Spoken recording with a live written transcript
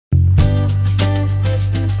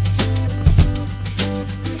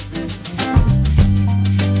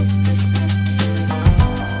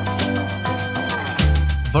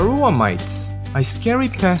Varroa mites, a scary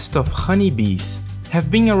pest of honeybees,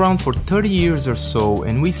 have been around for 30 years or so,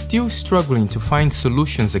 and we're still struggling to find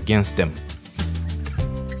solutions against them.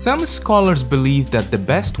 Some scholars believe that the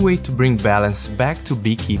best way to bring balance back to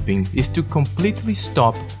beekeeping is to completely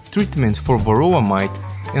stop treatments for Varroa mite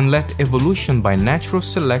and let evolution by natural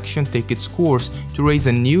selection take its course to raise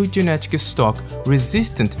a new genetic stock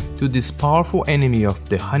resistant to this powerful enemy of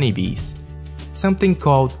the honeybees, something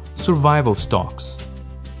called survival stocks.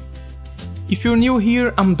 If you're new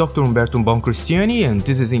here, I'm Dr. Umberto Boncristiani and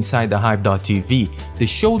this is InsideTheHive.tv, the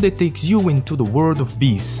show that takes you into the world of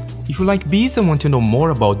bees. If you like bees and want to know more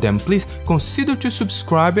about them, please consider to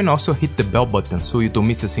subscribe and also hit the bell button so you don't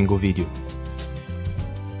miss a single video.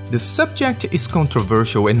 The subject is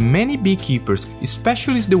controversial and many beekeepers,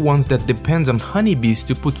 especially the ones that depend on honeybees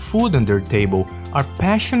to put food on their table, are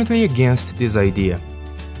passionately against this idea.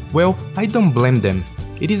 Well, I don't blame them.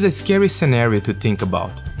 It is a scary scenario to think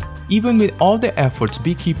about. Even with all the efforts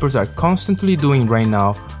beekeepers are constantly doing right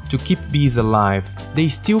now to keep bees alive, they're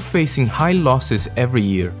still facing high losses every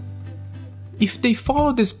year. If they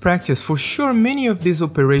follow this practice, for sure many of these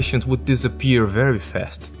operations would disappear very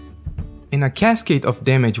fast. And a cascade of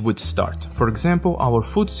damage would start. For example, our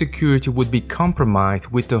food security would be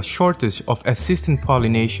compromised with a shortage of assisted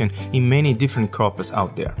pollination in many different crops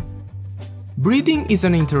out there. Breeding is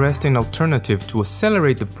an interesting alternative to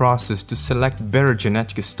accelerate the process to select better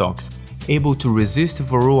genetic stocks, able to resist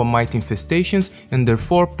Varroa mite infestations and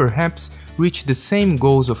therefore perhaps reach the same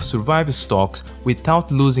goals of survival stocks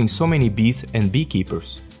without losing so many bees and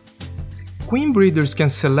beekeepers. Queen breeders can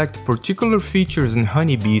select particular features in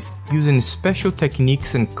honeybees using special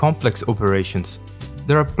techniques and complex operations.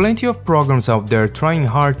 There are plenty of programs out there trying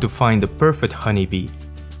hard to find the perfect honeybee,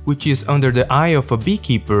 which is under the eye of a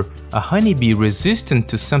beekeeper, a honeybee resistant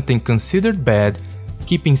to something considered bad,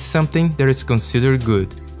 keeping something that is considered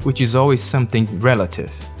good, which is always something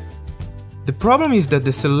relative. The problem is that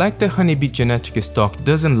the selected honeybee genetic stock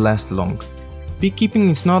doesn't last long. Beekeeping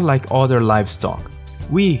is not like other livestock.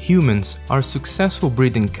 We humans are successful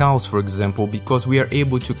breeding cows, for example, because we are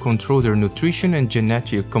able to control their nutrition and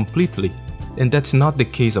genetics completely, and that's not the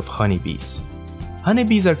case of honeybees.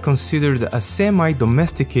 Honeybees are considered a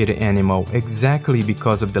semi-domesticated animal exactly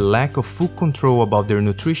because of the lack of full control about their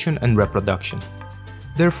nutrition and reproduction.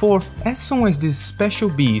 Therefore, as soon as these special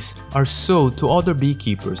bees are sold to other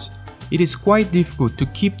beekeepers, it is quite difficult to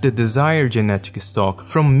keep the desired genetic stock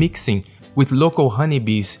from mixing with local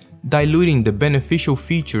honeybees, diluting the beneficial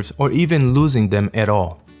features or even losing them at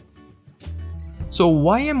all. So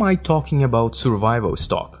why am I talking about survival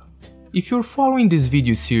stock? If you're following this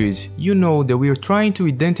video series, you know that we are trying to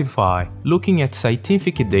identify, looking at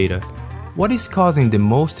scientific data, what is causing the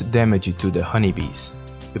most damage to the honeybees.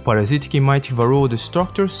 The parasitic mite Varroa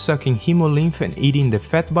destructor sucking hemolymph and eating the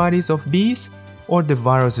fat bodies of bees, or the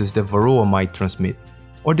viruses that Varroa might transmit,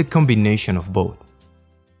 or the combination of both.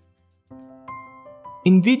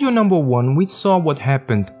 In video number 1, we saw what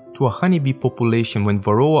happened to a honeybee population when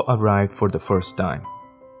Varroa arrived for the first time.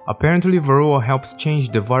 Apparently, Varroa helps change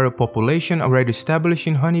the viral population already established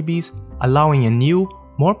in honeybees, allowing a new,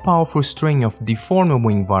 more powerful strain of Deformed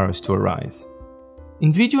Wing Virus to arise.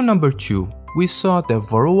 In video number 2, we saw that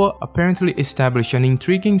Varroa apparently established an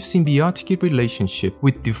intriguing symbiotic relationship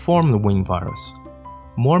with Deformed Wing Virus.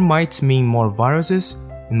 More mites mean more viruses,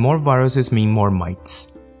 and more viruses mean more mites.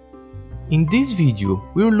 In this video,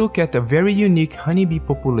 we'll look at a very unique honeybee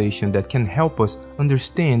population that can help us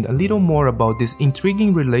understand a little more about this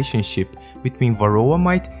intriguing relationship between Varroa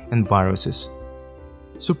mite and viruses.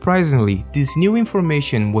 Surprisingly, this new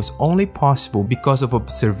information was only possible because of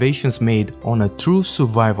observations made on a true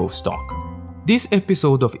survival stock. This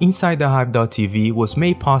episode of InsideTheHive.tv was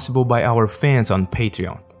made possible by our fans on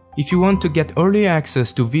Patreon. If you want to get early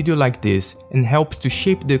access to videos like this and help to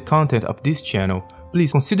shape the content of this channel,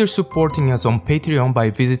 please consider supporting us on Patreon by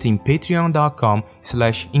visiting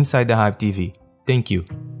patreon.com/InsideTheHive.tv. Thank you.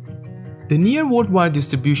 The near worldwide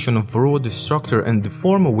distribution of Varroa destructor and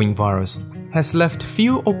Deformed Wing Virus has left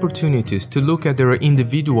few opportunities to look at their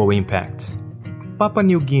individual impacts. Papua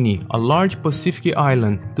New Guinea, a large Pacific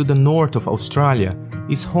island to the north of Australia,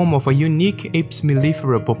 is home of a unique Apis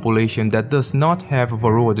mellifera population that does not have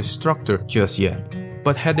Varroa destructor just yet,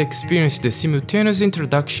 but had experienced the simultaneous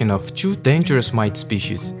introduction of two dangerous mite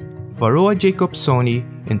species, Varroa jacobsoni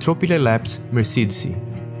and Tropilaelaps mercedesae.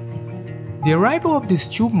 The arrival of these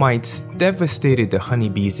two mites devastated the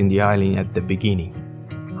honeybees in the island at the beginning.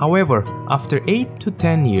 However, after 8 to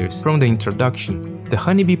 10 years from the introduction, the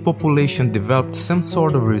honeybee population developed some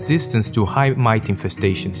sort of resistance to high mite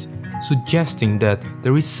infestations, suggesting that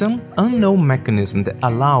there is some unknown mechanism that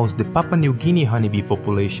allows the Papua New Guinea honeybee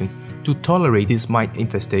population to tolerate these mite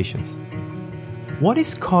infestations. What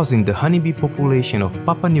is causing the honeybee population of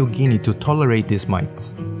Papua New Guinea to tolerate these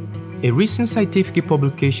mites? A recent scientific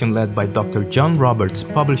publication led by Dr. John Roberts,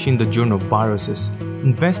 published in the journal Viruses,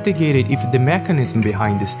 investigated if the mechanism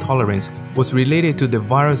behind this tolerance was related to the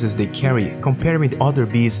viruses they carry compared with other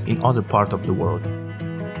bees in other parts of the world.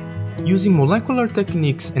 Using molecular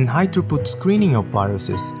techniques and high-throughput screening of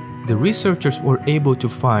viruses, the researchers were able to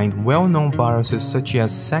find well-known viruses such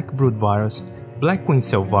as sac brood virus, black wing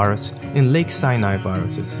cell virus, and Lake Sinai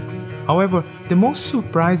viruses. However, the most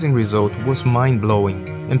surprising result was mind-blowing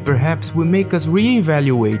and perhaps will make us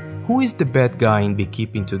re-evaluate who is the bad guy in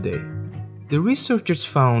beekeeping today. The researchers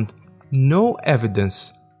found no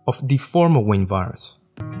evidence of Deformed Wing Virus.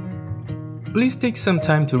 Please take some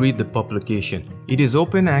time to read the publication. It is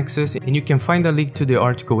open access and you can find a link to the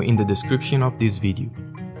article in the description of this video.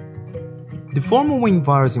 Deformed Wing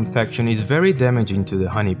Virus infection is very damaging to the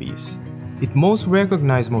honeybees. Its most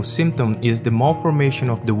recognizable symptom is the malformation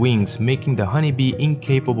of the wings, making the honeybee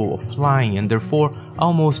incapable of flying and therefore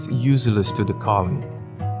almost useless to the colony.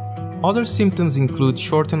 Other symptoms include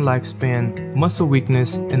shortened lifespan, muscle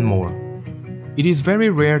weakness, and more. It is very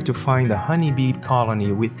rare to find a honeybee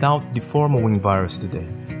colony without Deformed Wing Virus today.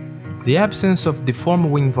 The absence of Deformed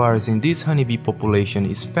Wing Virus in this honeybee population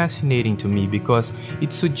is fascinating to me because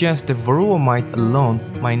it suggests that Varroa mite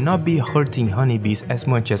alone might not be hurting honeybees as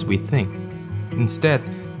much as we think. Instead,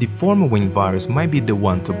 Deformed Wing Virus might be the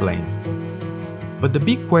one to blame. But the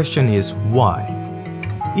big question is why?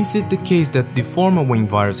 Is it the case that Deformed Wing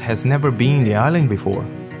Virus has never been in the island before?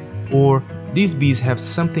 Or these bees have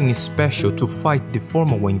something special to fight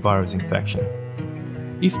Deformed Wing Virus infection?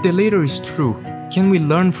 If the latter is true, can we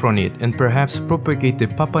learn from it and perhaps propagate the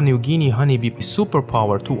Papua New Guinea honeybee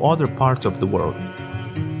superpower to other parts of the world?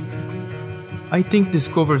 I think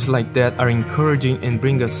discoveries like that are encouraging and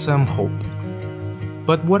bring us some hope.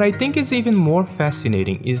 But what I think is even more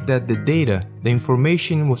fascinating is that the data, the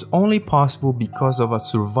information was only possible because of a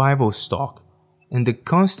survival stock and the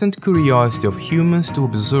constant curiosity of humans to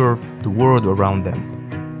observe the world around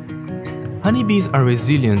them. Honeybees are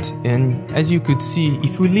resilient and, as you could see,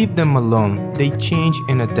 if we leave them alone, they change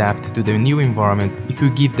and adapt to the new environment if we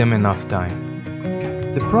give them enough time.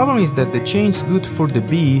 The problem is that the changes good for the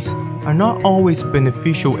bees are not always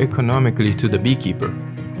beneficial economically to the beekeeper.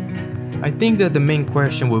 I think that the main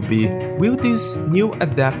question will be, will these new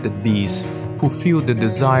adapted bees fulfill the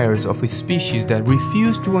desires of a species that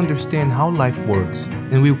refuse to understand how life works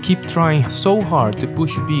and will keep trying so hard to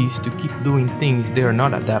push bees to keep doing things they are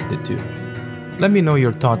not adapted to? Let me know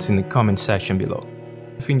your thoughts in the comment section below.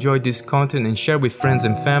 If you enjoyed this content, and share with friends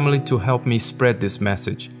and family to help me spread this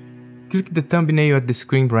message. Click the thumbnail at the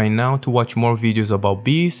screen right now to watch more videos about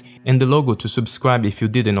bees and the logo to subscribe if you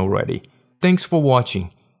didn't already. Thanks for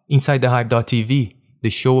watching. InsideTheHive.tv, the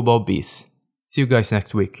show about bees. See you guys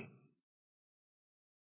next week.